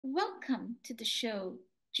welcome to the show,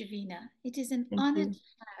 Juvena. It is an Thank honor to you.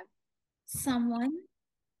 have someone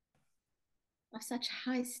of such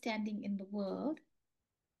high standing in the world,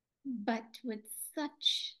 but with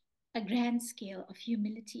such a grand scale of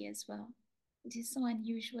humility as well. It is so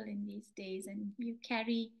unusual in these days, and you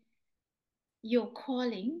carry your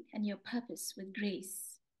calling and your purpose with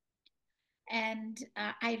grace. And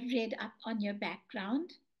I read up on your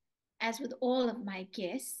background, as with all of my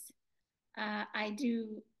guests. I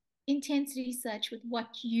do intense research with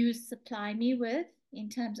what you supply me with in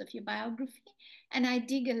terms of your biography, and I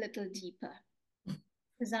dig a little deeper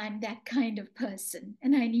because I'm that kind of person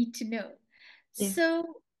and I need to know. Yeah.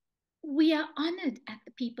 So, we are honored at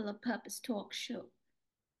the People of Purpose talk show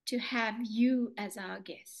to have you as our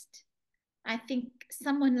guest. I think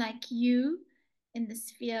someone like you in the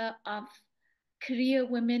sphere of career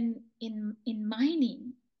women in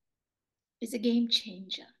mining is a game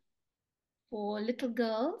changer for little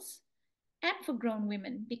girls and for grown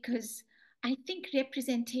women because I think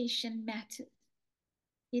representation matters.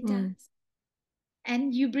 It Mm. does.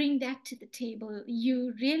 And you bring that to the table.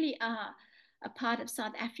 You really are a part of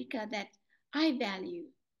South Africa that I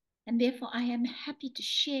value. And therefore, I am happy to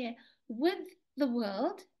share with the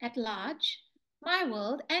world at large, my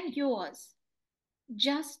world and yours,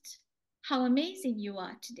 just how amazing you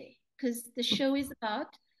are today. Because the show is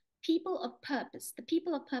about people of purpose. The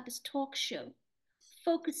People of Purpose talk show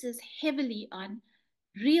focuses heavily on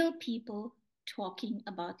real people talking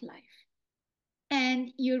about life.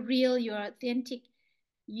 And you're real, you're authentic,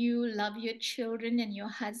 you love your children and your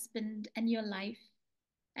husband and your life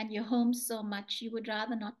and your home so much, you would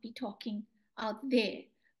rather not be talking out there.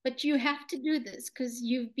 But you have to do this because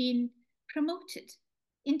you've been promoted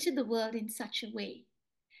into the world in such a way.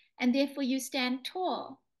 And therefore, you stand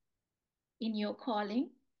tall in your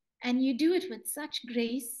calling and you do it with such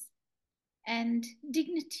grace and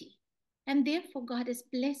dignity. And therefore, God has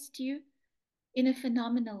blessed you in a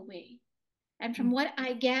phenomenal way. And from Mm. what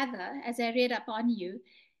I gather as I read up on you,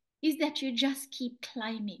 is that you just keep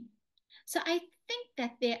climbing. So I think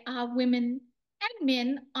that there are women and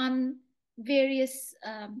men on various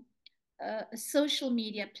social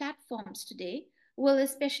media platforms today, well,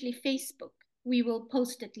 especially Facebook. We will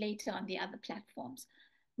post it later on the other platforms.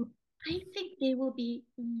 I think they will be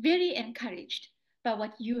very encouraged by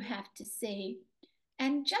what you have to say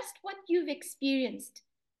and just what you've experienced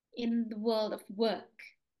in the world of work.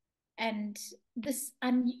 And this,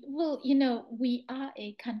 well, we are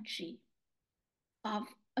a country of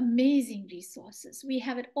amazing resources. We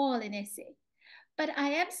have it all in SA. But I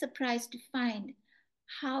am surprised to find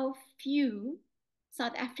how few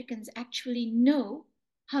South Africans actually know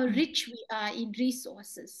how Mm. rich we are in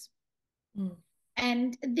resources. Mm.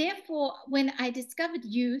 And therefore, when I discovered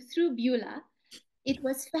you through Beulah, it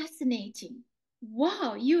was fascinating.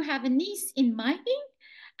 Wow, you have a niece in mining?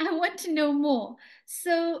 I want to know more.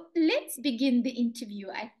 So let's begin the interview.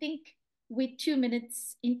 I think we're 2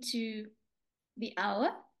 minutes into the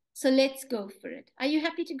hour. So let's go for it. Are you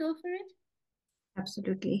happy to go for it?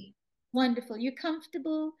 Absolutely. Wonderful. You're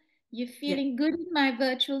comfortable. You're Yeah. feeling good in my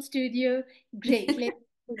virtual studio. Great. Let's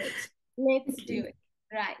do it. Let's do Okay. it.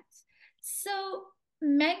 Right. So,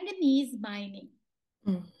 manganese mining.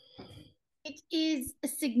 Mm. It is a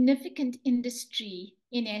significant industry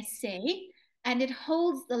in SA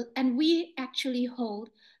and we actually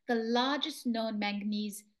hold the largest known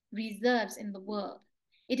manganese reserves in the world.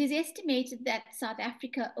 It is estimated that South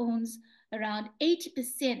Africa owns around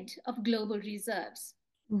 80% of global reserves.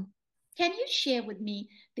 Mm. Can you share with me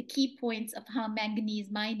the key points of how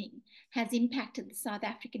manganese mining has impacted the South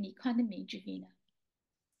African economy, Juvena?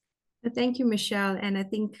 Thank you, Michelle. And I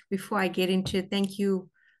think before I get into it, thank you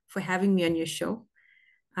for having me on your show.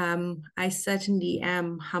 I certainly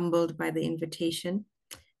am humbled by the invitation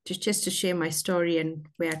to just to share my story and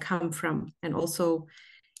where I come from, and also,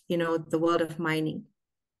 the world of mining.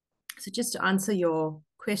 So just to answer your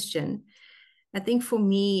question, I think for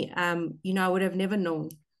me, I would have never known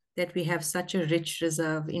that we have such a rich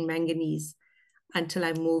reserve in manganese until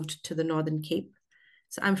I moved to the Northern Cape.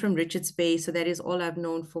 So I'm from Richards Bay, so that is all I've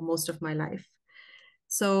known for most of my life.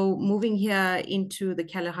 So moving here into the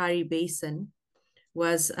Kahlahari Basin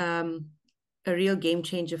was a real game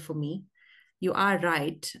changer for me. You are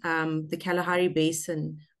right. The Kahlahari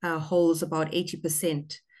Basin holds about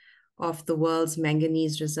 80% of the world's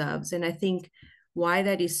manganese reserves. And I think why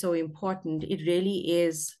that is so important, it really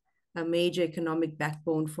is a major economic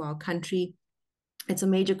backbone for our country. It's a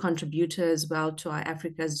major contributor as well to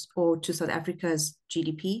to South Africa's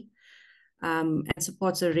GDP, and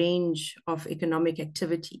supports a range of economic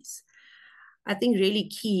activities. I think really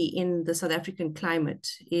key in the South African climate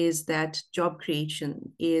is that job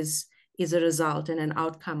creation is a result and an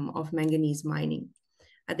outcome of manganese mining.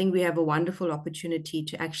 I think we have a wonderful opportunity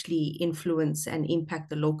to actually influence and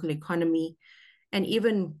impact the local economy and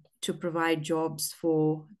even to provide jobs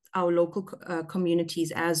for our local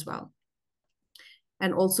communities as well.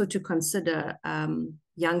 And also to consider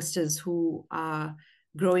youngsters who are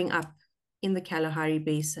growing up in the Kalahari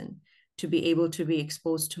Basin to be able to be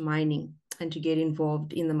exposed to mining and to get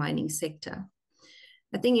involved in the mining sector.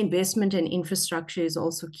 I think investment and infrastructure is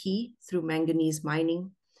also key through manganese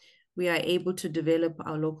mining. We are able to develop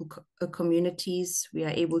our local communities. We are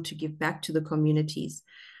able to give back to the communities,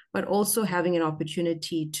 but also having an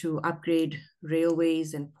opportunity to upgrade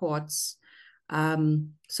railways and ports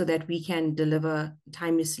so that we can deliver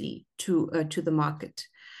timelessly to the market.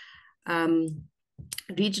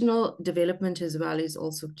 Regional development as well is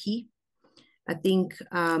also key. I think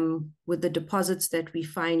with the deposits that we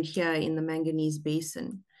find here in the manganese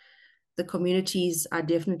basin, the communities are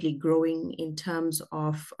definitely growing in terms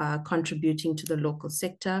of contributing to the local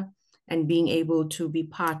sector and being able to be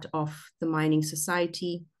part of the mining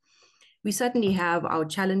society. We certainly have our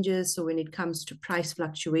challenges. So when it comes to price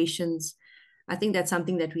fluctuations, I think that's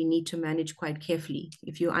something that we need to manage quite carefully.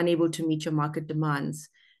 If you're unable to meet your market demands,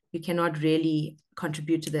 you cannot really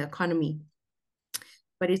contribute to the economy.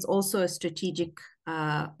 But it's also a strategic,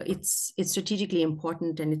 it's strategically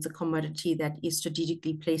important, and it's a commodity that is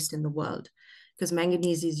strategically placed in the world because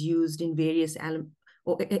manganese is used in various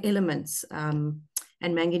elements, and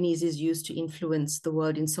manganese is used to influence the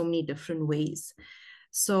world in so many different ways.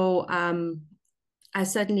 So I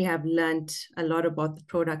certainly have learned a lot about the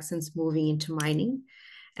product since moving into mining,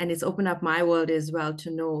 and it's opened up my world as well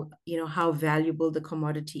to know, how valuable the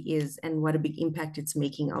commodity is and what a big impact it's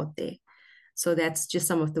making out there. So that's just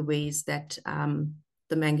some of the ways that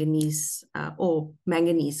the manganese or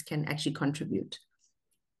manganese can actually contribute.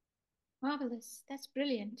 Marvelous. That's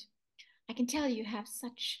brilliant. I can tell you have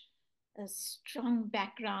such a strong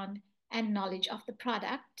background and knowledge of the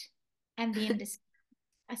product and the industry.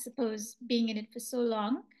 I suppose being in it for so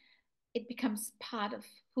long, it becomes part of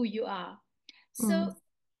who you are. So,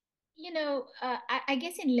 Mm. I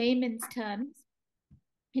guess in layman's terms,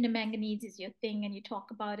 manganese is your thing and you talk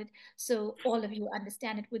about it. So all of you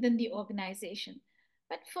understand it within the organization.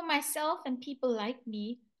 But for myself and people like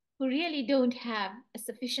me who really don't have a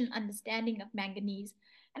sufficient understanding of manganese,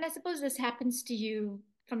 and I suppose this happens to you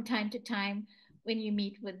from time to time when you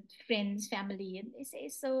meet with friends, family, and they say,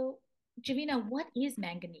 so, Juvena, what is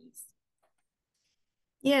manganese?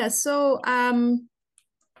 Yeah, so I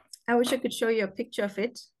wish I could show you a picture of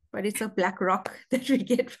it, but it's a black rock that we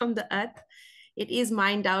get from the earth. It is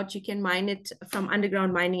mined out. You can mine it from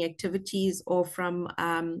underground mining activities or from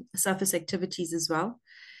surface activities as well.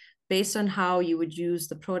 Based on how you would use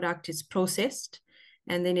the product, it's processed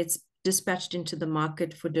and then it's dispatched into the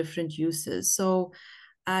market for different uses. So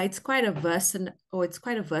it's quite a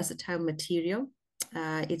versatile material.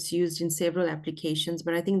 It's used in several applications,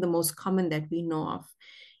 but I think the most common that we know of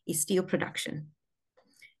is steel production.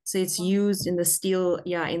 So it's used in the steel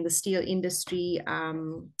industry.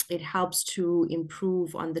 It helps to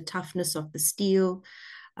improve on the toughness of the steel,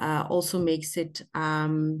 also makes it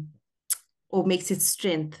makes its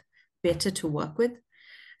strength better to work with.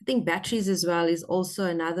 I think batteries as well is also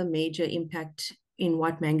another major impact in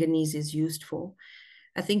what manganese is used for.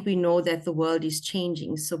 I think we know that the world is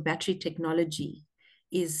changing, so battery technology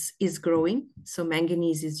is growing. So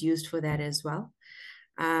manganese is used for that as well.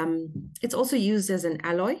 It's also used as an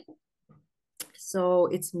alloy. So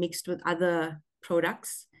it's mixed with other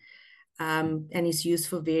products and is used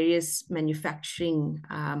for various manufacturing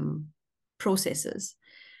processes.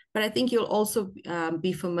 But I think you'll also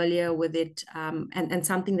be familiar with it. And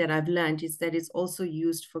something that I've learned is that it's also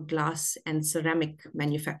used for glass and ceramic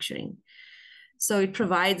manufacturing. So it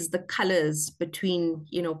provides the colors between,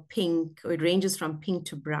 pink, or it ranges from pink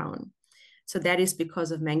to brown. So that is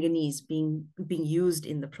because of manganese being used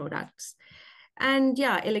in the products. And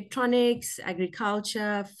yeah, electronics,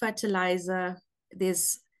 agriculture, fertilizer, there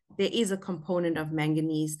is a component of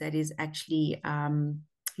manganese that is actually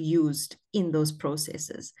used in those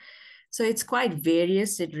processes. So it's quite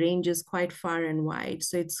various. It ranges quite far and wide.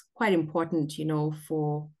 So it's quite important,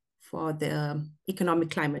 for the economic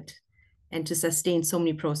climate and to sustain so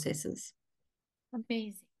many processes.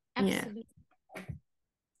 Amazing. Yeah. Absolutely.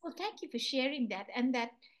 Well, thank you for sharing that. And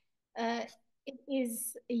that uh, it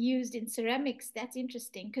is used in ceramics. That's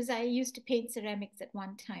interesting because I used to paint ceramics at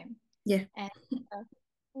one time. Yeah. And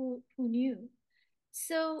who knew?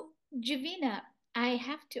 So, Juvena, I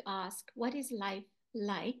have to ask, what is life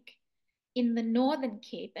like in the Northern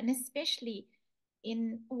Cape, and especially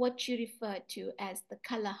in what you refer to as the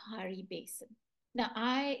Kalahari Basin. Now,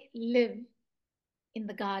 I live in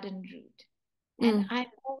the Garden Route, and Mm. I'm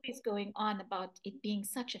always going on about it being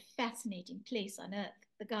such a fascinating place on earth,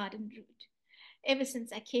 the Garden Route. Ever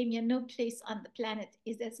since I came here, no place on the planet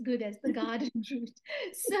is as good as the Garden Route.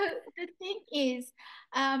 So the thing is,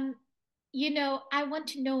 um, I want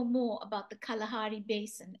to know more about the Kalahari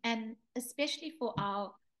Basin, and especially for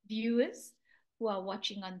our viewers who are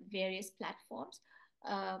watching on various platforms,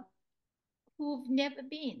 uh, who've never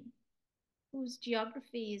been, whose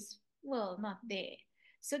geography is, well, not there.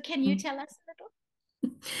 So can you Mm. tell us a little?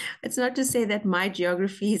 It's not to say that my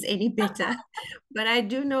geography is any better, but I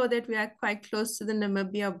do know that we are quite close to the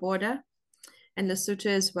Namibia border and Lesotho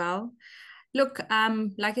as well. Look,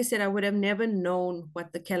 like I said, I would have never known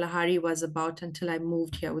what the Kalahari was about until I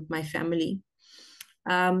moved here with my family.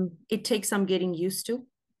 It takes some getting used to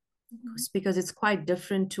Mhm. because it's quite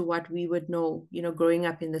different to what we would know, growing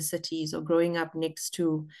up in the cities or growing up next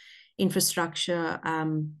to infrastructure.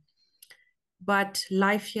 But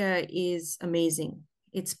life here is amazing.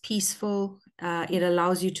 It's peaceful. It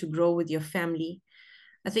allows you to grow with your family.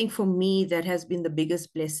 I think for me, that has been the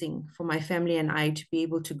biggest blessing for my family and I to be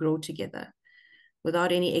able to grow together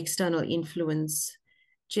without any external influence,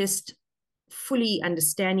 just fully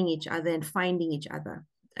understanding each other and finding each other.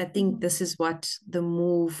 I think Mhm. this is what the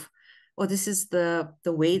move, or this is the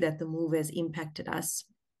way that the move has impacted us.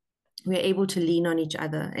 We're able to lean on each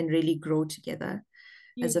other and really grow together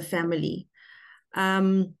as a Beautiful. family.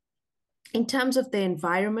 Um, in terms of the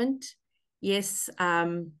environment, yes,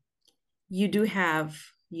 you do have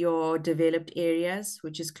your developed areas,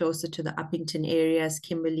 which is closer to the Uppington areas,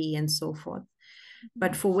 Kimberley, and so forth.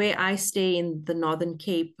 But Mhm. for where I stay in the Northern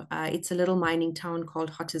Cape, it's a little mining town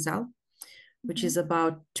called Hotazel, which is Mhm.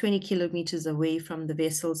 about 20 kilometers away from the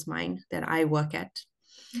Wessels mine that I work at.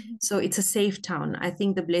 Mhm. So it's a safe town. I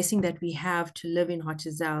think the blessing that we have to live in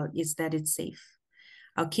Hotazel is that it's safe.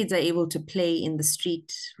 Our kids are able to play in the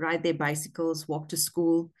street, ride their bicycles, walk to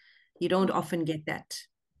school. You don't Wow. often get that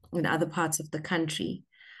in other Wow. parts of the country.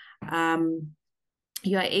 Um,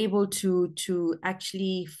 you are able to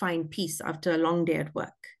actually find peace after a long day at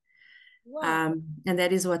work. Wow. And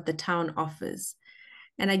that is what the town offers.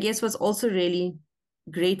 And I guess what's also really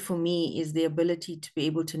great for me is the ability to be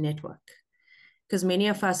able to network. Because many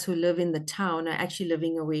of us who live in the town are actually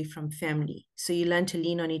living away from family. So you learn to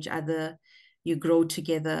lean on each other, you grow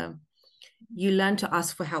together, you learn to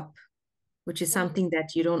ask for help, which is Wow. something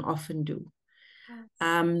that you don't often do. Yes.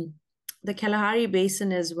 Um, the Kalahari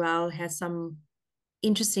Basin as well has some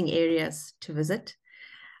interesting areas to visit.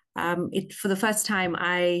 For the first time,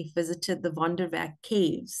 I visited the Vonderwerk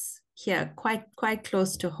Caves here, quite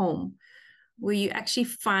close to home, where you actually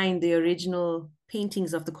find the original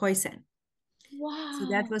paintings of the Khoisan. So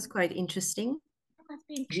that Wow. was quite interesting. That must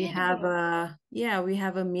be We have incredible. a yeah, we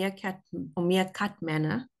have a meerkat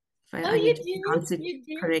manor, if Oh, I you need to do? pronounce it You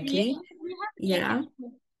do? Yes, correctly. we have Yeah, meerkat.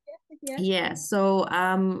 Yes, yes. yeah. So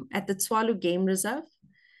at the Tswalu Game Reserve,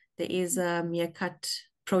 there is a meerkat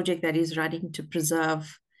project that is running to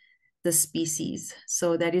preserve the species.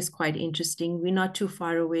 So that is quite interesting. We're not too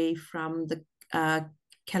far away from the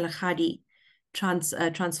Kalahari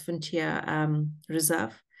Transfrontier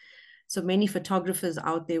Reserve. So many photographers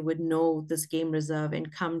out there would know this game reserve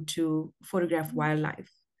and come to photograph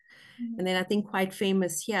wildlife. And Mhm. then I think quite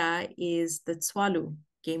famous here is the Tswalu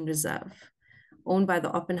Game Reserve, owned by the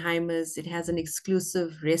Oppenheimers. It has an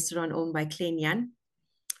exclusive restaurant owned by Klein Jan,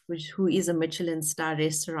 who is a Michelin star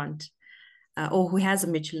restaurant, or who has a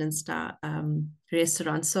Michelin star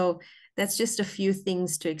restaurant. So that's just a few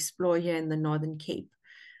things to explore here in the Northern Cape.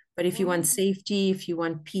 But if you want Wow. safety, if you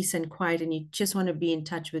want peace and quiet, and you just want to be in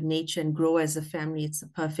touch with nature and grow as a family, it's a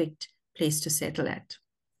perfect place to settle at.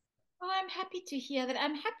 Oh, I'm happy to hear that.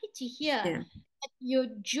 I'm happy to hear Yeah. that your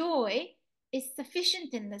joy is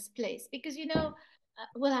sufficient in this place because,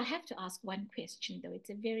 well, I have to ask one question, though. It's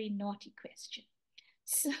a very naughty question.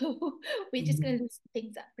 So we're just going Mhm. to loosen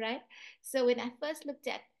things up, right? So when I first looked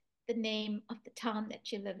at the name of the town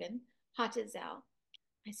that you live in, Hot as Hell,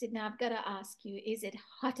 I said, now I've got to ask you, is it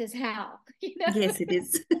hot as hell? Yes, it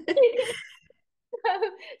is.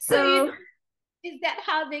 So, So, is that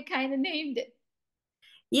how they kind of named it?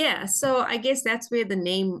 yeah, so I guess that's where the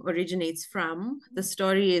name originates from. The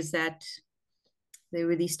story is that there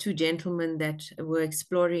were these two gentlemen that were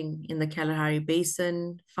exploring in the Kalahari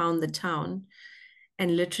Basin, found the town,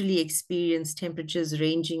 and literally experienced temperatures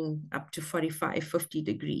ranging up to 45, 50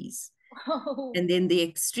 degrees. Oh, And then the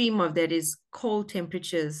extreme of that is cold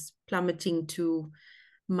temperatures plummeting to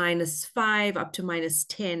 -5 up to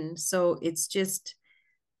 -10. So it's just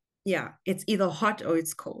Yeah, it's either hot or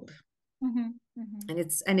it's cold. Mm-hmm.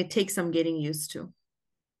 Mm-hmm. And it takes some getting used to.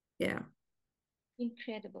 Yeah.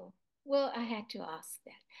 Incredible. Well, I had to ask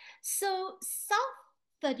that. So, South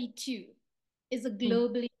 32 is a Mm.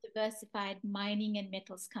 globally diversified mining and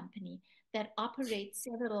metals company that operates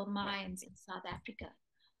several mines in South Africa.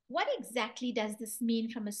 What exactly does this mean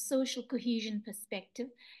from a social cohesion perspective,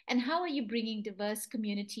 and how are you bringing diverse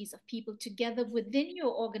communities of people together within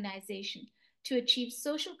your organization to achieve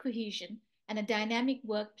social cohesion and a dynamic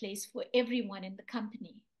workplace for everyone in the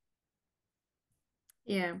company?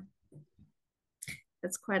 Yeah,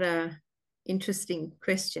 that's quite a interesting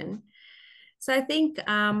question. So I think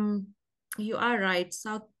you are right.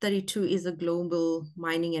 South 32 is a global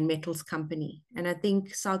mining and metals company. And I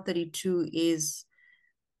think South 32 is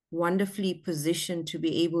wonderfully positioned to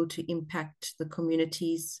be able to impact the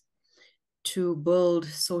communities, to build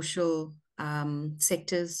social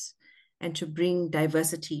sectors, and to bring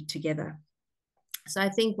diversity together. So I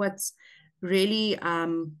think what's really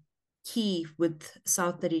key with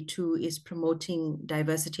South 32 is promoting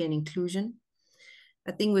diversity and inclusion.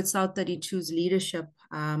 I think with South 32's leadership,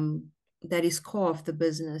 that is core of the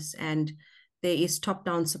business, and there is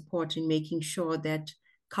top-down support in making sure that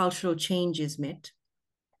cultural change is met,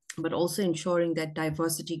 but also ensuring that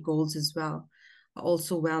diversity goals as well are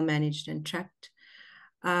also well managed and tracked.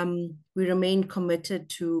 We remain committed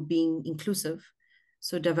to being inclusive.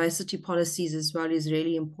 So diversity policies as well is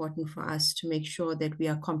really important for us to make sure that we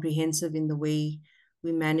are comprehensive in the way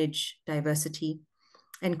we manage diversity,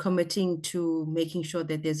 and committing to making sure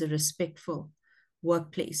that there's a respectful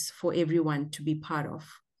workplace for everyone to be part of.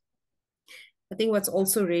 I think what's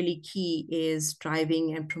also really key is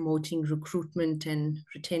driving and promoting recruitment and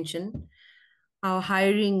retention. Our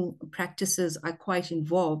hiring practices are quite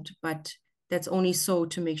involved, but that's only so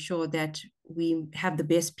to make sure that we have the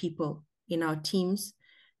best people in our teams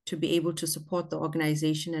to be able to support the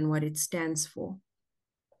organization and what it stands for.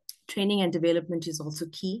 Training and development is also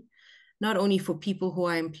key, not only for people who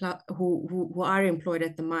are who are employed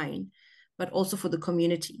at the mine, but also for the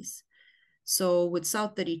communities. So with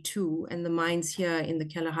South 32 and the mines here in the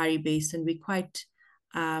Kalahari Basin, we're quite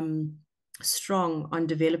strong on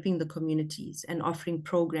developing the communities and offering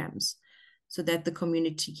programs so that the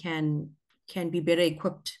community can be better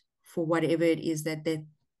equipped for whatever it is that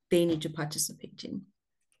they need to participate in.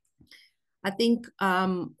 I think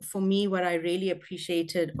for me, what I really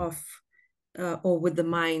appreciated of or with the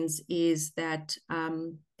mines is that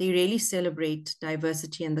they really celebrate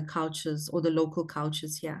diversity and the cultures or the local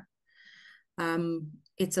cultures here.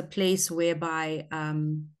 It's a place whereby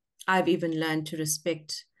I've even learned to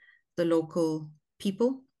respect the local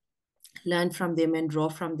people, learn from them and draw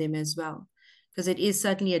from them as well, because it is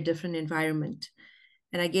certainly a different environment.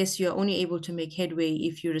 And I guess you're only able to make headway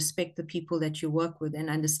if you respect the people that you work with and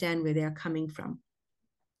understand where they are coming from.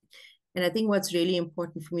 And I think what's really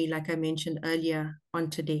important for me, like I mentioned earlier on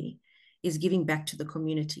today, is giving back to the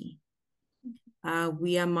community.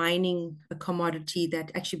 We are mining a commodity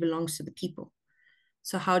that actually belongs to the people.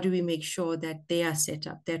 So how do we make sure that they are set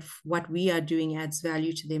up, that what we are doing adds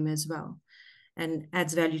value to them as well and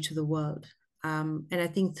adds value to the world? And I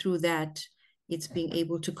think through that, it's being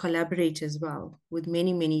able to collaborate as well with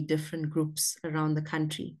many, many different groups around the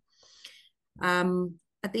country.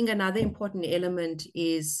 I think another important element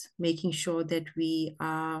is making sure that we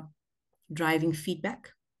are driving feedback.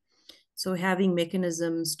 So having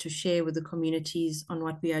mechanisms to share with the communities on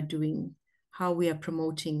what we are doing, how we are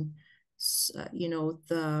promoting, the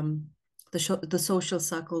social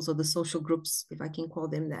circles or the social groups, if I can call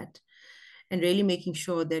them that, and really making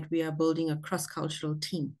sure that we are building a cross-cultural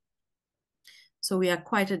team. So we are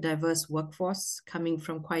quite a diverse workforce coming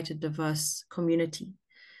from quite a diverse community.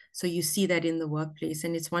 So you see that in the workplace,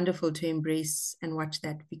 and it's wonderful to embrace and watch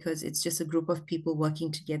that because it's just a group of people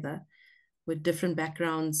working together with different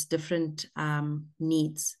backgrounds, different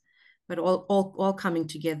needs, but all coming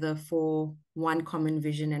together for one common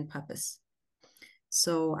vision and purpose.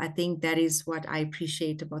 So I think that is what I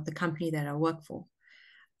appreciate about the company that I work for.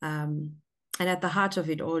 And at the heart of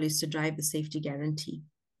it all is to drive the safety guarantee.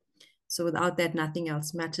 So without that, nothing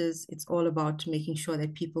else matters. It's all about making sure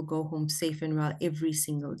that people go home safe and well every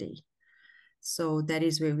single day. So that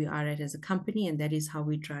is where we are at as a company, and that is how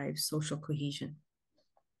we drive social cohesion.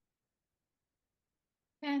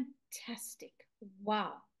 Fantastic.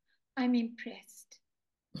 Wow. I'm impressed.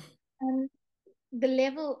 And the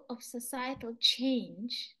level of societal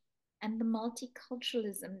change and the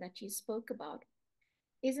multiculturalism that you spoke about,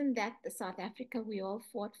 isn't that the South Africa we all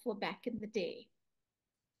fought for back in the day?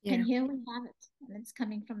 And Yeah. here we have it, and it's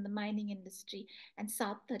coming from the mining industry, and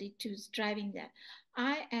South 32 is driving that.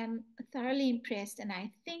 I am thoroughly impressed, and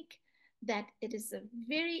I think that it is a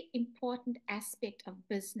very important aspect of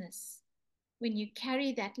business when you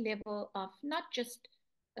carry that level of not just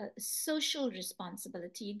social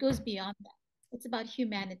responsibility, it goes beyond that. It's about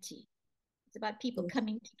humanity. It's about people Yes.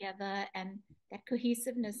 coming together and that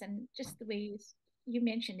cohesiveness, and just the way you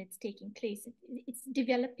mentioned it's taking place. It's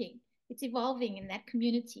developing, it's evolving in that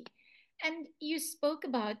community. And you spoke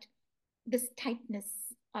about this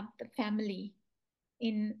tightness of the family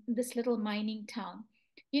in this little mining town.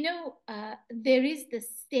 There is this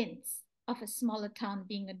sense of a smaller town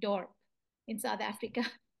being a dorp in South Africa.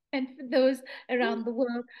 And for those around the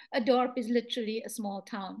world, a dorp is literally a small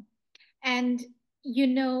town. And, you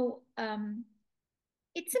know, um,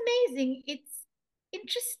 it's amazing. It's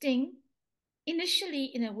interesting initially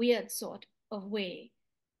in a weird sort of way.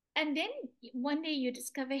 And then one day you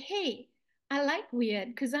discover, hey, I like weird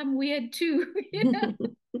because I'm weird too. And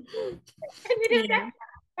Yeah.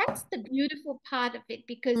 that's the beautiful part of it,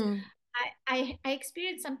 because Mm. I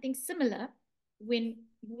experienced something similar when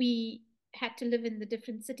we had to live in the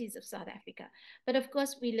different cities of South Africa. But of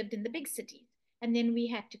course, we lived in the big cities. And then we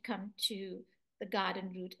had to come to the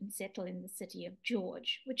garden route and settle in the city of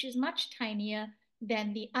George, which is much tinier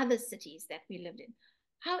than the other cities that we lived in.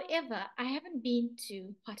 However, I haven't been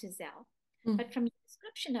to Hotazel, Mm. but from your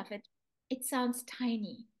description of it, it sounds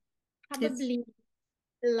tiny, It's probably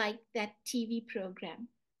like that TV program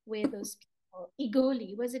where those people,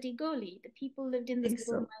 Igoli, was it Igoli? The people lived in I this think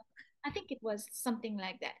little, so. I think it was something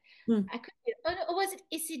like that. Mm. I could, oh, no, or was it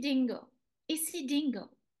Isidingo? Isidingo.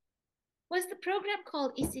 Was the program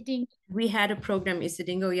called Isidingo? We had a program,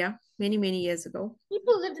 Isidingo, yeah, many, many years ago.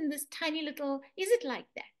 People lived in this tiny little, is it like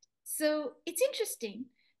that? So it's interesting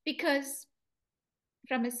because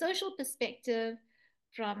from a social perspective,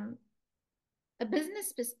 from a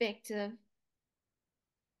business perspective,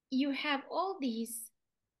 you have all these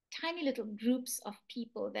tiny little groups of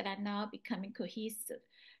people that are now becoming cohesive.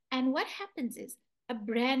 And what happens is a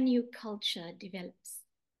brand new culture develops.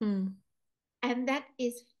 Mm. And that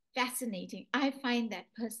is fascinating. I find that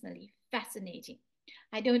personally fascinating.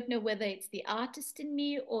 I don't know whether it's the artist in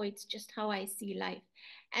me or it's just how I see life.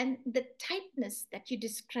 And the tightness that you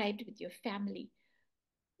described with your family,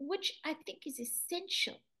 which I think is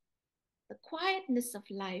essential, the quietness of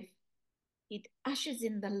life, it ushers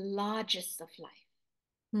in the largest of life.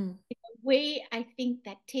 Mm. In a way, I think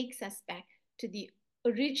that takes us back to the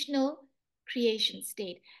original creation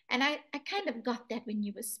state. And I kind of got that when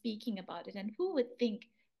you were speaking about it. And who would think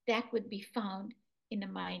that would be found in a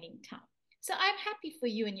mining town? So I'm happy for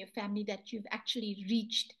you and your family that you've actually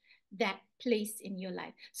reached that place in your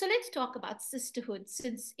life. So let's talk about sisterhood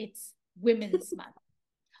since it's Women's Month.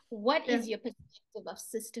 What Yeah. is your perspective of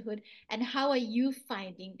sisterhood and how are you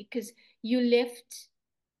finding? Because you left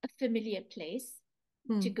a familiar place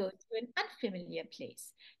to Mm. go to an unfamiliar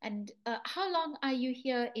place. And how long are you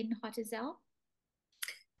here in Hotazel?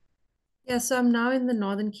 Yeah, so I'm now in the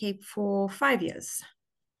Northern Cape for 5 years.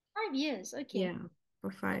 5 years. Okay. Yeah,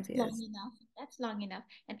 for five That's long years. enough. That's long enough.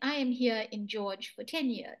 And I am here in George for 10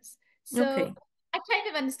 years. So Okay. I kind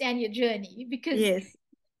of understand your journey because Yes.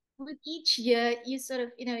 with each year you sort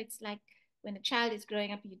of, it's like when a child is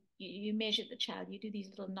growing up, you measure the child, you do these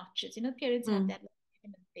little notches, parents have Mm. that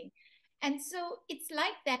little thing. And so it's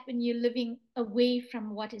like that when you're living away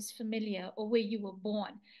from what is familiar or where you were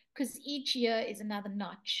born, because each year is another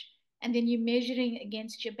notch, and then you're measuring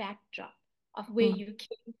against your backdrop of where Mm. you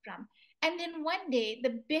came from. And then one day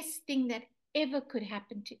the best thing that ever could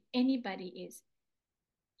happen to anybody is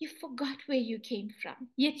you forgot where you came from,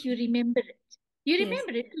 yet you remember it. You Yes.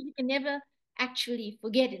 remember it because you can never actually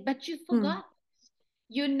forget it, but you Mm. forgot.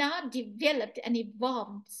 You now developed and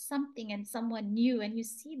evolved something and someone new, and you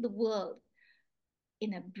see the world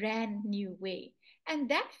in a brand new way. And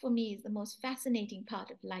that for me is the most fascinating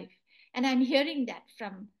part of life. And I'm hearing that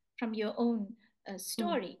from your own Mm.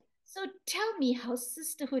 story. So tell me how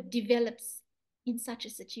sisterhood develops in such a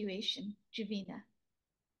situation, Juvena.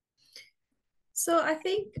 So I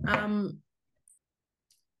think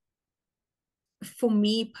for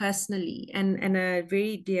me personally, and a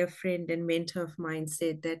very dear friend and mentor of mine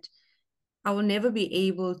said that I will never be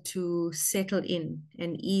able to settle in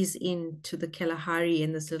and ease into the Kalahari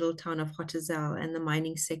in this little town of Hotazel and the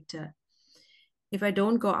mining sector if I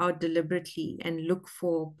don't go out deliberately and look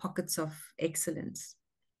for pockets of excellence.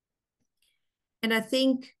 And I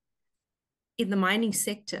think in the mining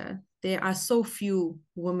sector, there are so few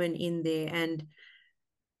women in there. And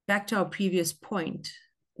back to our previous point,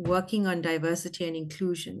 working on diversity and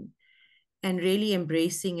inclusion, and really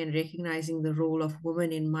embracing and recognizing the role of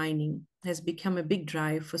women in mining has become a big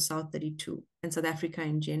drive for South 32 and South Africa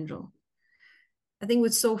in general. I think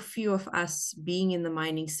with so few of us being in the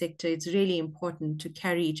mining sector, it's really important to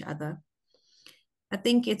carry each other. I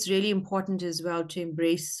think it's really important as well to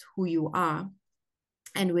embrace who you are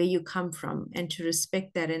and where you come from, and to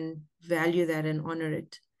respect that and value that and honor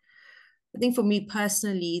it. I think for me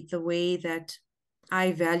personally, the way that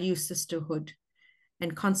I value sisterhood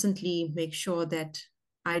and constantly make sure that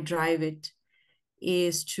I drive it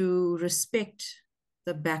is to respect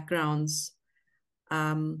the backgrounds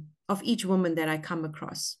of each woman that I come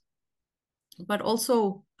across, but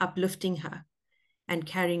also uplifting her and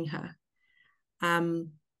carrying her.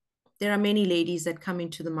 There are many ladies that come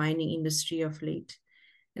into the mining industry of late.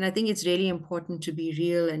 And I think it's really important to be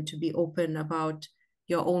real and to be open about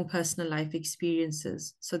your own personal life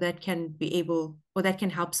experiences, so that can be able, or that can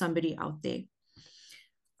help somebody out there.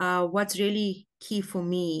 What's really key for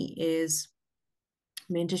me is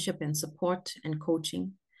mentorship and support and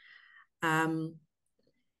coaching.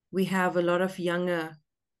 We have a lot of younger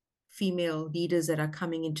female leaders that are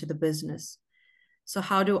coming into the business. So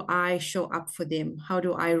how do I show up for them? How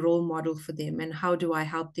do I role model for them? And how do I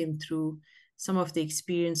help them through some of the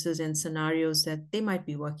experiences and scenarios that they might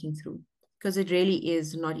be working through? Because it really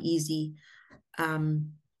is not easy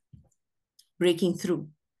breaking through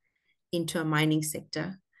into a mining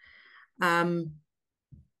sector. I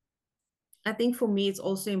think for me, it's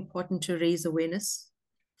also important to raise awareness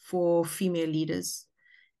for female leaders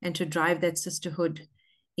and to drive that sisterhood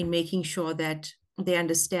in making sure that they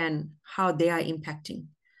understand how they are impacting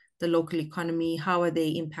the local economy, how are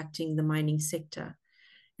they impacting the mining sector,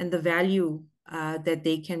 and the value that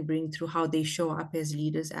they can bring through how they show up as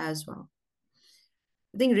leaders as well.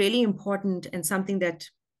 I think really important, and something that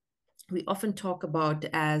we often talk about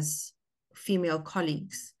as female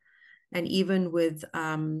colleagues, and even with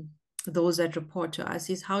those that report to us,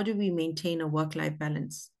 is how do we maintain a work-life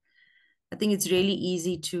balance? I think it's really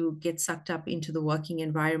easy to get sucked up into the working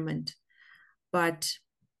environment, but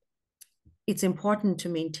it's important to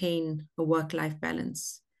maintain a work-life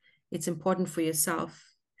balance. It's important for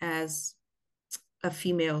yourself as a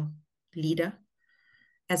female leader,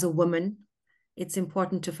 as a woman. It's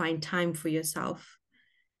important to find time for yourself.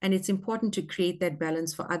 And it's important to create that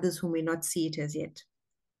balance for others who may not see it as yet.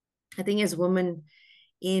 I think as women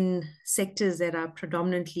in sectors that are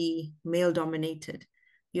predominantly male-dominated,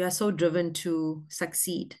 you are so driven to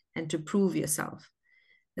succeed and to prove yourself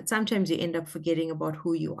that sometimes you end up forgetting about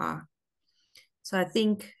who you are. So I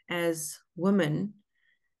think as women,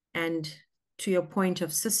 and to your point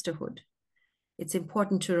of sisterhood, it's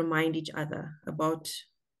important to remind each other about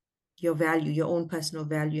your value, your own personal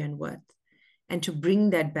value and worth, and to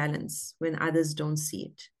bring that balance when others don't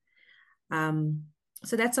see it.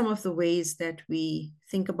 So that's some of the ways that we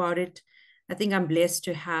think about it. I think I'm blessed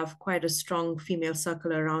to have quite a strong female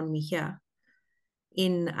circle around me here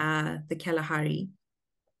in the Kalahari.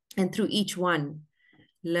 And through each one,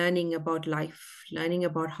 learning about life, learning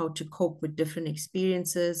about how to cope with different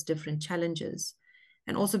experiences, different challenges,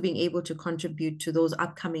 and also being able to contribute to those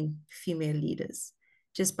upcoming female leaders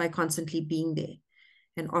just by constantly being there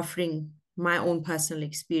and offering my own personal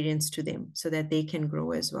experience to them so that they can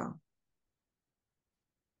grow as well.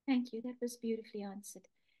 Thank you. That was beautifully answered.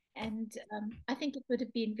 And I think it would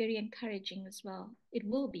have been very encouraging as well. It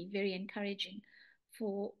will be very encouraging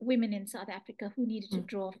for women in South Africa who needed to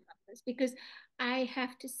draw from this, because I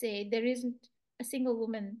have to say there isn't a single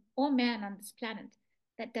woman or man on this planet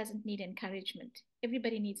that doesn't need encouragement.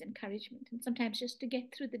 Everybody needs encouragement. And sometimes just to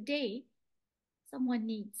get through the day, someone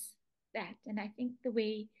needs that. And I think the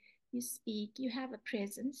way you speak, you have a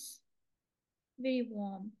presence, very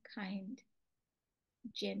warm, kind,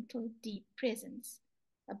 gentle, deep presence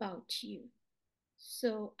about you.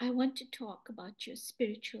 So I want to talk about your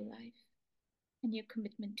spiritual life and your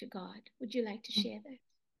commitment to God. Would you like to share that?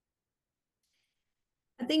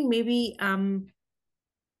 I think maybe I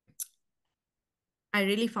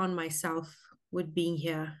really found myself with being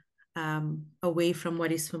here, away from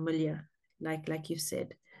what is familiar, like you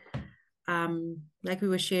said. Like we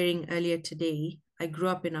were sharing earlier today, I grew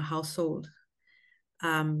up in a household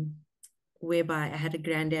whereby I had a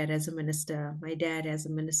granddad as a minister, my dad as a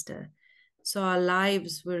minister. So our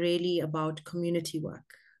lives were really about community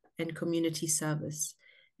work and community service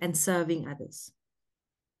and serving others.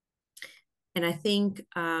 And I think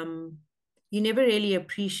you never really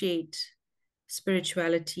appreciate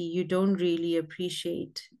spirituality. You don't really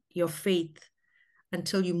appreciate your faith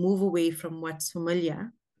until you move away from what's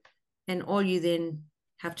familiar, and all you then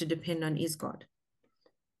have to depend on is God.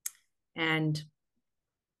 And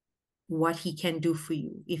what he can do for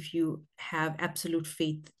you if you have absolute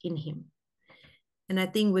faith in him. And I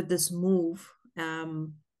think with this move,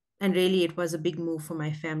 and really it was a big move for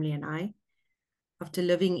my family and I, after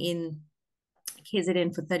living in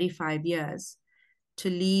KZN for 35 years, to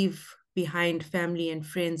leave behind family and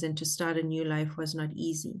friends and to start a new life was not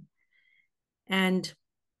easy. And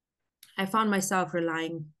I found myself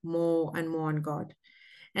relying more and more on God.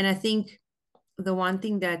 And I think the one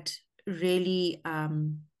thing that really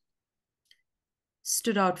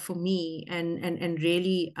stood out for me and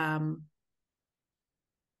really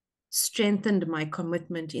strengthened my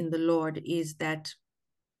commitment in the Lord is that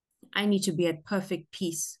I need to be at perfect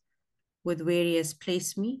peace with where He has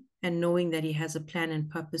placed me and knowing that He has a plan and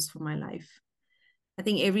purpose for my life. I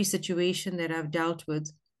think every situation that I've dealt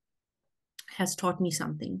with has taught me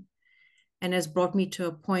something and has brought me to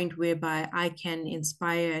a point whereby I can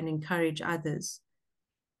inspire and encourage others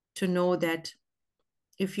to know that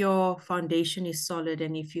if your foundation is solid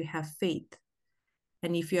and if you have faith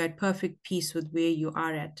and if you're at perfect peace with where you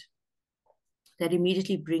are at, that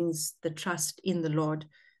immediately brings the trust in the Lord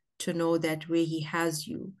to know that where He has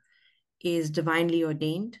you is divinely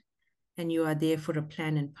ordained and you are there for a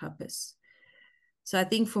plan and purpose. So I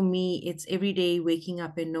think for me, it's every day waking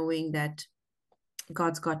up and knowing that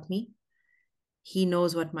God's got me. He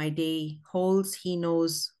knows what my day holds. He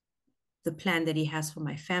knows the plan that He has for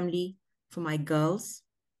my family, for my girls.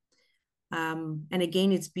 And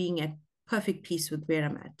again, it's being at perfect peace with where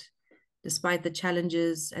I'm at, despite the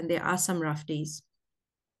challenges. And there are some rough days,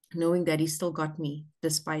 knowing that He still got me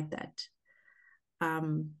despite that.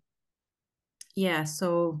 Yeah,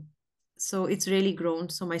 so it's really grown.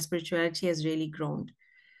 So my spirituality has really grown.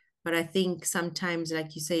 But I think sometimes,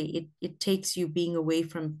 like you say, it takes you being away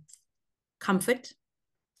from comfort,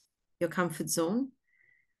 your comfort zone,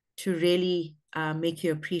 to really make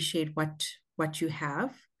you appreciate what you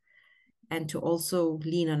have and to also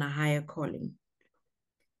lean on a higher calling.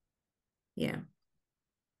 Yeah.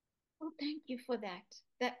 Well, thank you for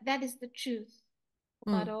that. That is the truth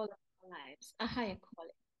about all of our lives, a higher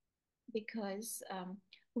calling, because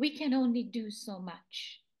we can only do so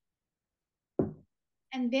much.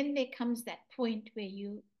 And then there comes that point where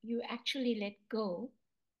you actually let go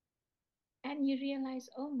and you realize,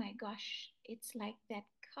 oh my gosh, it's like that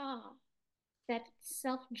car, that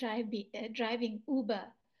driving Uber,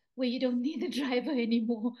 where you don't need a driver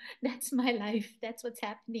anymore. That's my life. That's what's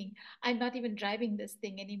happening. I'm not even driving this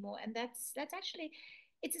thing anymore. And that's actually,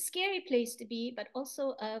 it's a scary place to be, but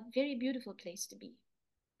also a very beautiful place to be,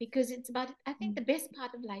 because it's about, I think the best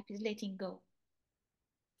part of life is letting go.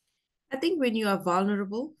 I think when you are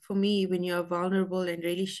vulnerable, for me, when you are vulnerable and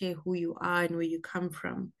really share who you are and where you come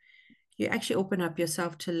from, you actually open up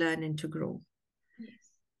yourself to learn and to grow. Yes.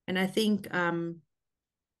 And I think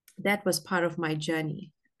that was part of my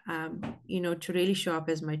journey, to really show up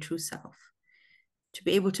as my true self, to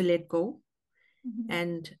be able to let go, Mm-hmm.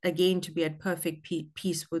 and again, to be at perfect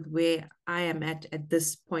peace with where I am at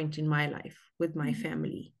this point in my life with my Mm-hmm.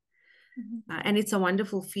 family. Mm-hmm. And it's a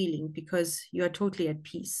wonderful feeling because you are totally at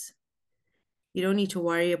peace. You don't need to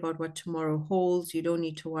worry about what tomorrow holds. You don't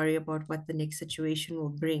need to worry about what the next situation will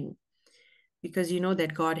bring because you know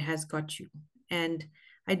that God has got you. And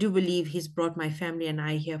I do believe He's brought my family and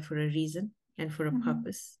I here for a reason and for a Mm-hmm.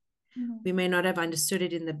 purpose. Mm-hmm. We may not have understood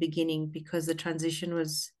it in the beginning because the transition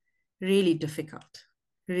was really difficult,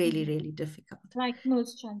 really, Mm-hmm. really difficult. Like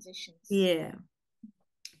most transitions. Yeah.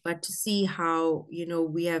 But to see how,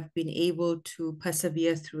 we have been able to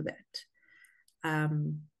persevere through that.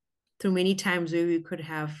 Through many times where we could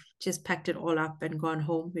have just packed it all up and gone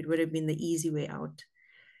home, it would have been the easy way out.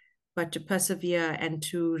 But to persevere and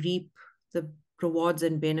to reap the rewards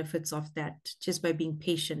and benefits of that just by being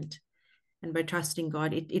patient and by trusting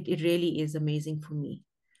God, it really is amazing for me.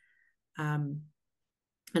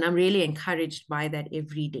 And I'm really encouraged by that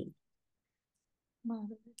every day.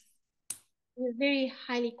 Marvelous. You're a very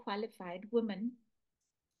highly qualified woman,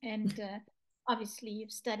 and obviously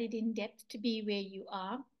you've studied in depth to be where you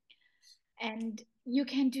are, and you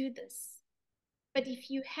can do this. But if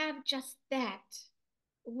you have just that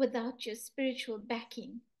without your spiritual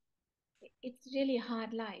backing, it's really a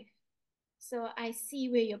hard life. So I see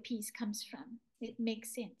where your peace comes from. It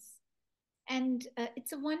makes sense. And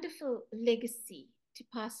it's a wonderful legacy to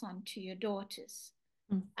pass on to your daughters.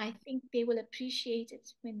 Mm. I think they will appreciate it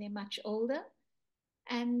when they're much older.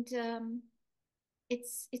 And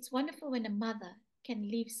it's wonderful when a mother can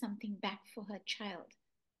leave something back for her child.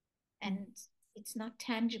 And it's not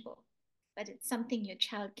tangible, but it's something your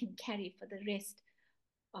child can carry for the rest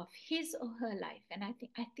of his or her life. And I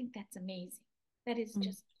think that's amazing. That is Mm.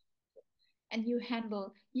 just, and you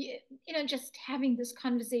handle, just having this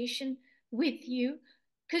conversation with you,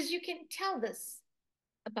 because you can tell this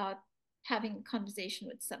about having a conversation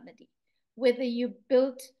with somebody, whether you're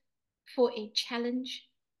built for a challenge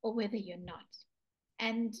or whether you're not.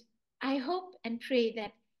 And I hope and pray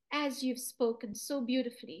that as you've spoken so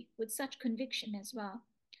beautifully with such conviction as well,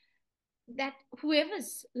 that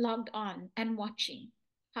whoever's logged on and watching,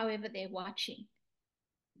 however they're watching,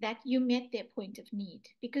 that you met their point of need,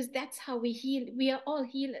 because that's how we heal. We are all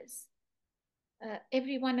healers.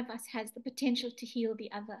 Every one of us has the potential to heal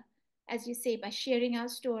the other, as you say, by sharing our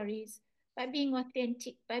stories, by being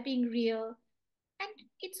authentic, by being real. And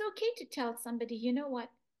it's okay to tell somebody, you know what,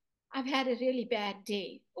 I've had a really bad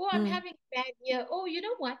day. Oh, I'm Mm, having a bad year. Oh, you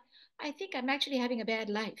know what? I think I'm actually having a bad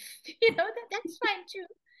life. That's fine too,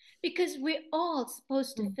 because we're all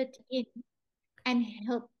supposed to mm, fit in and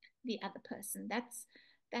help the other person.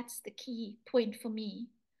 That's the key point for me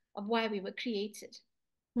of why we were created.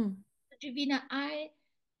 mm. Juvena, I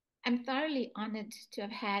am thoroughly honored to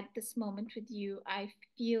have had this moment with you. I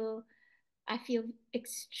feel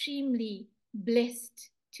extremely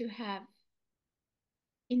blessed to have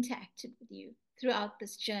interacted with you throughout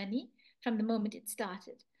this journey from the moment it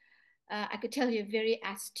started. I could tell you're a very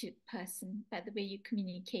astute person by the way you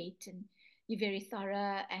communicate, and you're very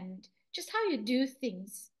thorough, and just how you do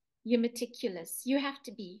things. You're meticulous. You have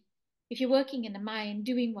to be. If you're working in a mine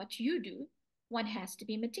doing what you do, one has to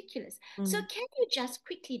be meticulous. So, Mm. can you just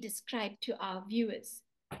quickly describe to our viewers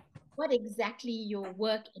what exactly your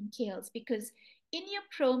work entails? Because in your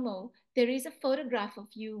promo, there is a photograph of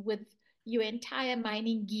you with your entire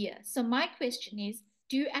mining gear. So, my question is,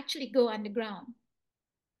 do you actually go underground?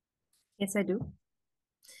 Yes, I do.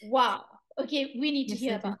 Wow. Okay, we need to Yes,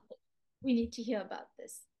 hear I do. about this. We need to hear about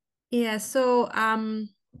this. Yeah, so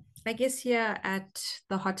I guess here at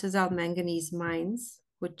the Hotazel Manganese Mines,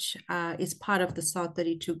 which is part of the South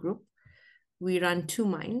 32 group, we run two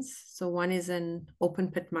mines. So one is an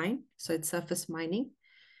open pit mine, so it's surface mining,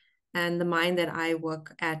 and the mine that I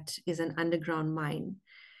work at is an underground mine.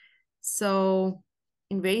 So,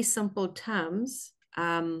 in very simple terms,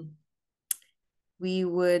 we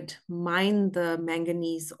would mine the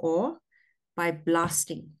manganese ore by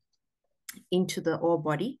blasting into the ore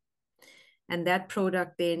body. And that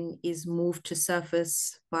product then is moved to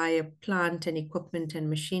surface via plant and equipment and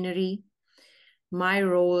machinery. My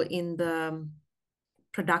role in the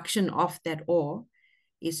production of that ore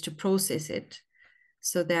is to process it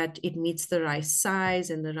so that it meets the right size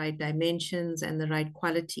and the right dimensions and the right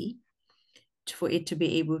quality for it to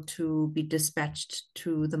be able to be dispatched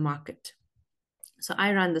to the market. So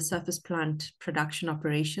I run the surface plant production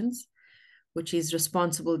operations, which is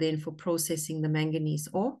responsible then for processing the manganese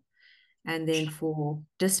ore and then for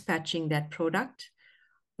dispatching that product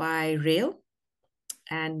by rail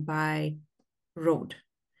and by road.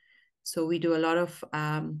 So we do a lot of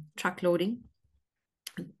truck loading,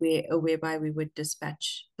 whereby we would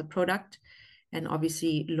dispatch the product and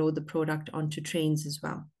obviously load the product onto trains as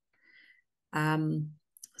well.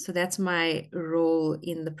 So that's my role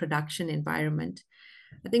in the production environment.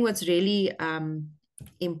 I think what's really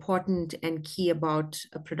important and key about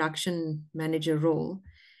a production manager role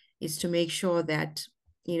is to make sure that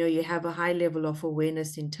you have a high level of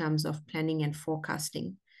awareness in terms of planning and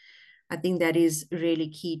forecasting. I think that is really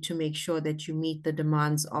key to make sure that you meet the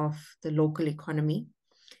demands of the local economy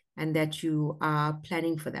and that you are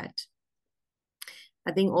planning for that.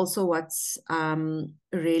 I think also what's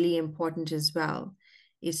really important as well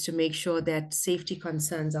is to make sure that safety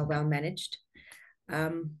concerns are well managed.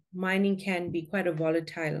 Mining can be quite a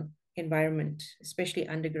volatile environment, especially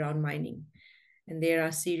underground mining, and there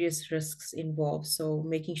are serious risks involved. So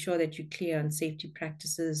making sure that you're clear on safety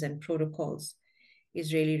practices and protocols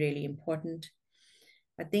is really, really important.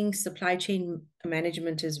 I think supply chain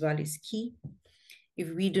management as well is key. If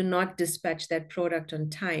we do not dispatch that product on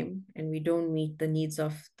time and we don't meet the needs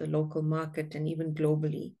of the local market and even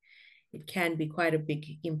globally, it can be quite a big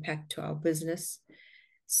impact to our business.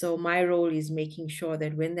 So my role is making sure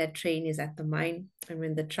that when that train is at the mine and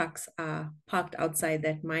when the trucks are parked outside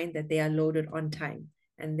that mine, that they are loaded on time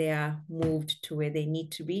and they are moved to where they need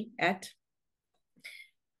to be at.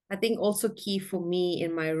 I think also key for me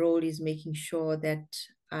in my role is making sure that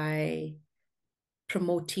I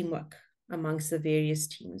promote teamwork amongst the various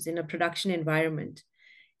teams. In a production environment,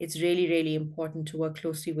 it's really, really important to work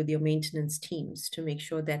closely with your maintenance teams to make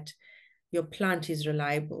sure that your plant is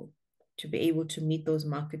reliable to be able to meet those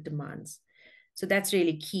market demands. So that's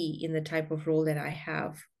really key in the type of role that I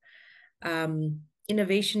have.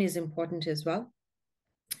 Innovation is important as well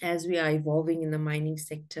as we are evolving in the mining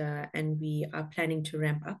sector and we are planning to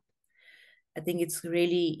ramp up. I think it's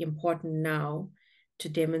really important now to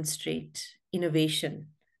demonstrate innovation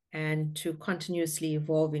and to continuously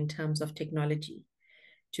evolve in terms of technology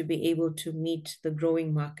to be able to meet the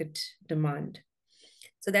growing market demand.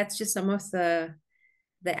 So that's just some of the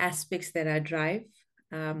aspects that I drive.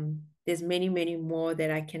 There's many, many more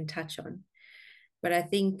that I can touch on. But I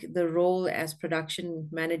think the role as production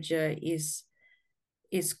manager is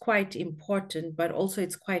quite important, but also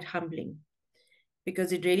it's quite humbling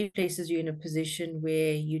because it really places you in a position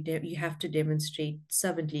where you have to demonstrate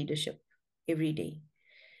servant leadership every day.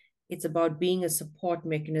 It's about being a support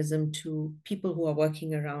mechanism to people who are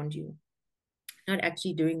working around you, not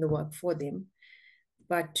actually doing the work for them,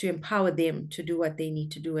 but to empower them to do what they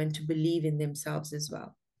need to do and to believe in themselves as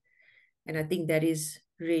well. And I think that is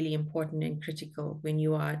really important and critical when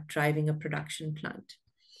you are driving a production plant.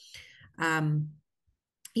 Um,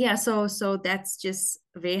 yeah, so that's just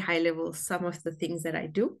very high level, some of the things that I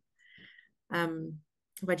do. Um,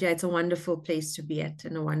 but yeah, it's a wonderful place to be at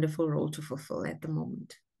and a wonderful role to fulfill at the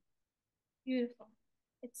moment. Beautiful.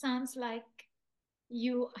 It sounds like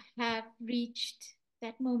you have reached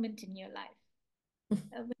that moment in your life.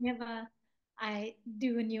 Whenever I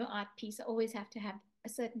do a new art piece, I always have to have a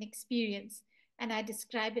certain experience, and I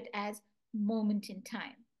describe it as moment in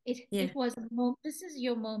time. Yeah. It was a moment. This is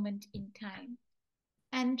your moment in time.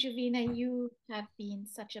 And Juvena, you have been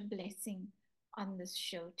such a blessing on this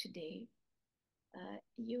show today.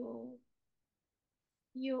 Your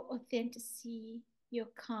authenticity, your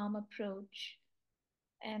calm approach,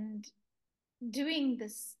 and doing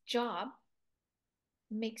this job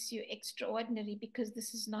makes you extraordinary because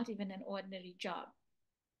this is not even an ordinary job.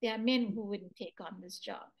 There are men who wouldn't take on this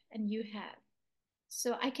job, and you have.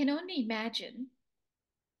 So I can only imagine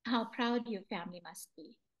how proud your family must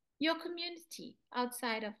be. Your community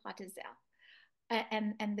outside of Hotazel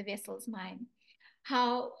and the Vessels mine.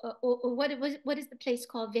 How or what is the place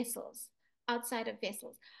called Vessels outside of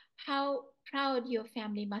Vessels? How proud your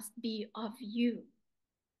family must be of you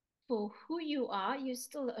for who you are. You're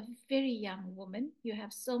still a very young woman. You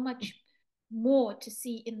have so much more to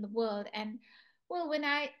see in the world. And well, when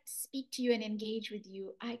I speak to you and engage with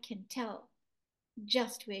you, I can tell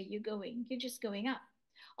just where you're going. You're just going up.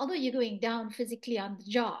 Although you're going down physically on the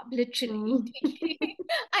job, literally. Mm.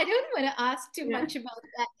 I don't want to ask too Yeah. much about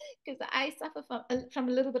that because I suffer from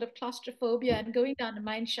a little bit of claustrophobia, and going down a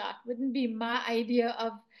mine shaft wouldn't be my idea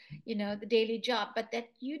of, the daily job. But that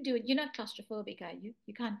you do it, you're not claustrophobic, are you?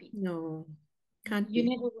 You can't be. No, can't You be.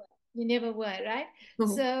 never were. You never were, right? No.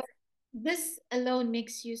 So this alone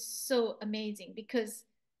makes you so amazing because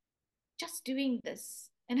just doing this,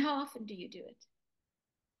 and how often do you do it?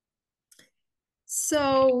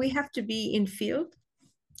 So we have to be in field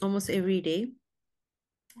almost every day.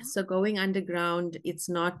 Yeah. So going underground, it's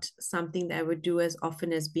not something that I would do as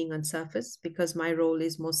often as being on surface because my role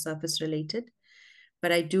is more surface related.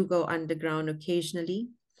 But I do go underground occasionally,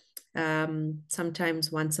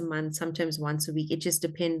 sometimes once a month, sometimes once a week. It just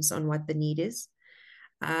depends on what the need is.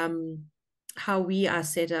 Um, how we are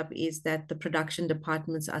set up is that the production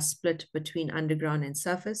departments are split between underground and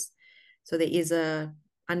surface. So there is a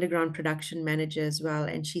underground production manager as well,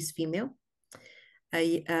 and she's female.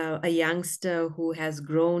 A youngster who has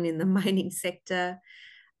grown in the mining sector,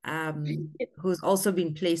 who's also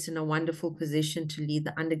been placed in a wonderful position to lead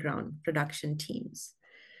the underground production teams.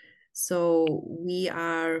 So we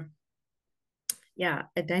are, yeah,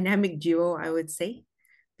 a dynamic duo, I would say,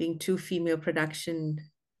 being two female production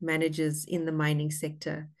managers in the mining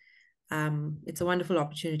sector. It's a wonderful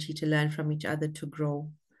opportunity to learn from each other, to grow,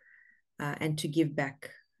 and to give back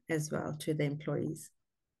as well to the employees.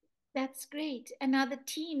 That's great. And now the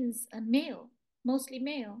team's male, mostly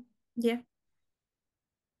male. Yeah,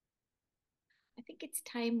 I think it's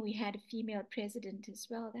time we had a female president as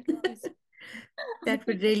well. That would be that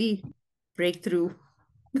would really break through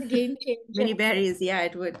the game many changer. barriers. Yeah,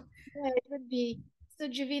 it would. Yeah, it would be. So,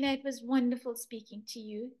 Juvena, it was wonderful speaking to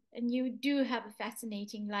you. And you do have a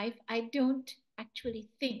fascinating life. I don't actually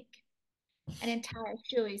think an entire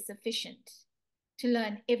show is sufficient to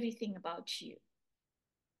learn everything about you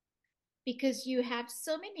because you have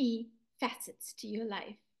so many facets to your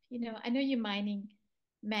life. I know you're mining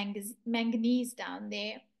manganese down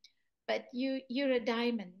there, but you're a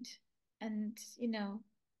diamond, and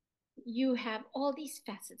you have all these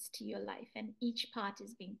facets to your life, and each part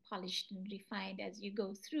is being polished and refined as you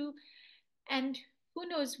go through, and who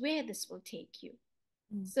knows where this will take you.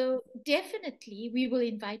 Mm. So definitely we will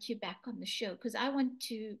invite you back on the show because I want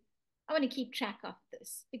to keep track of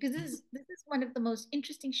this because this is one of the most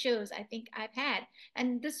interesting shows I think I've had.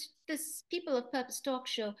 And this People of Purpose talk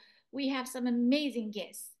show, we have some amazing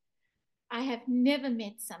guests. I have never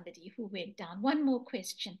met somebody who went down. One more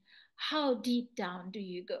question. How deep down do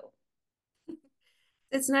you go?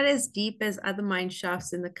 It's not as deep as other mine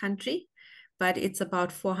shafts in the country, but it's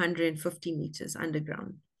about 450 meters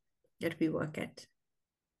underground that we work at.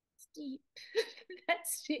 It's deep.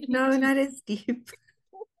 That's really No, deep. not as deep.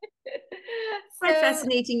 Quite So,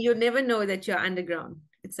 fascinating. You'll never know that you're underground.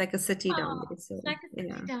 It's like a city down oh, there. So, it's like a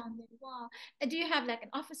yeah. city down there. Wow. Do you have like an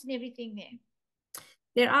office and everything there?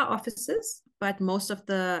 There are offices, but most of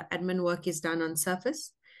the admin work is done on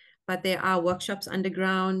surface. But there are workshops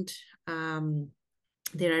underground.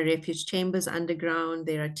 There are refuge chambers underground.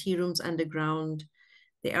 There are tea rooms underground.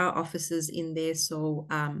 There are offices in there. So,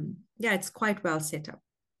 yeah, it's quite well set up.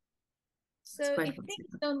 It's So quite if well set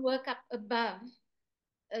things up. don't work up above,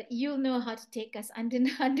 you'll know how to take us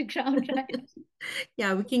underground, right?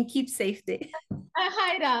 Yeah, we can keep safe there. A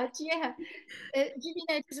hideout, yeah.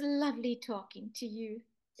 Juvena, it was lovely talking to you.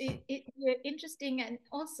 You're interesting and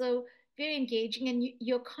also very engaging, and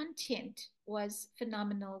your content was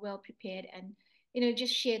phenomenal, well prepared, and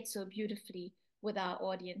just shared so beautifully with our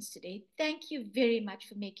audience today. Thank you very much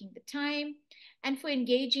for making the time and for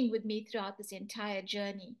engaging with me throughout this entire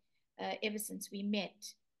journey, ever since we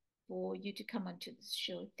met, for you to come onto this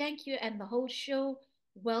show. Thank you, and the whole show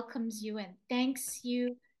welcomes you and thanks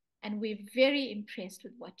you. And we're very impressed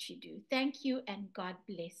with what you do. Thank you and God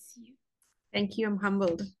bless you. Thank you. I'm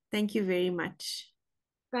humbled. Thank you very much.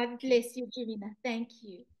 God bless you, Juvena. Thank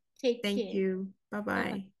you. Take Thank care. you. Bye Bye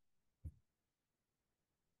bye. bye.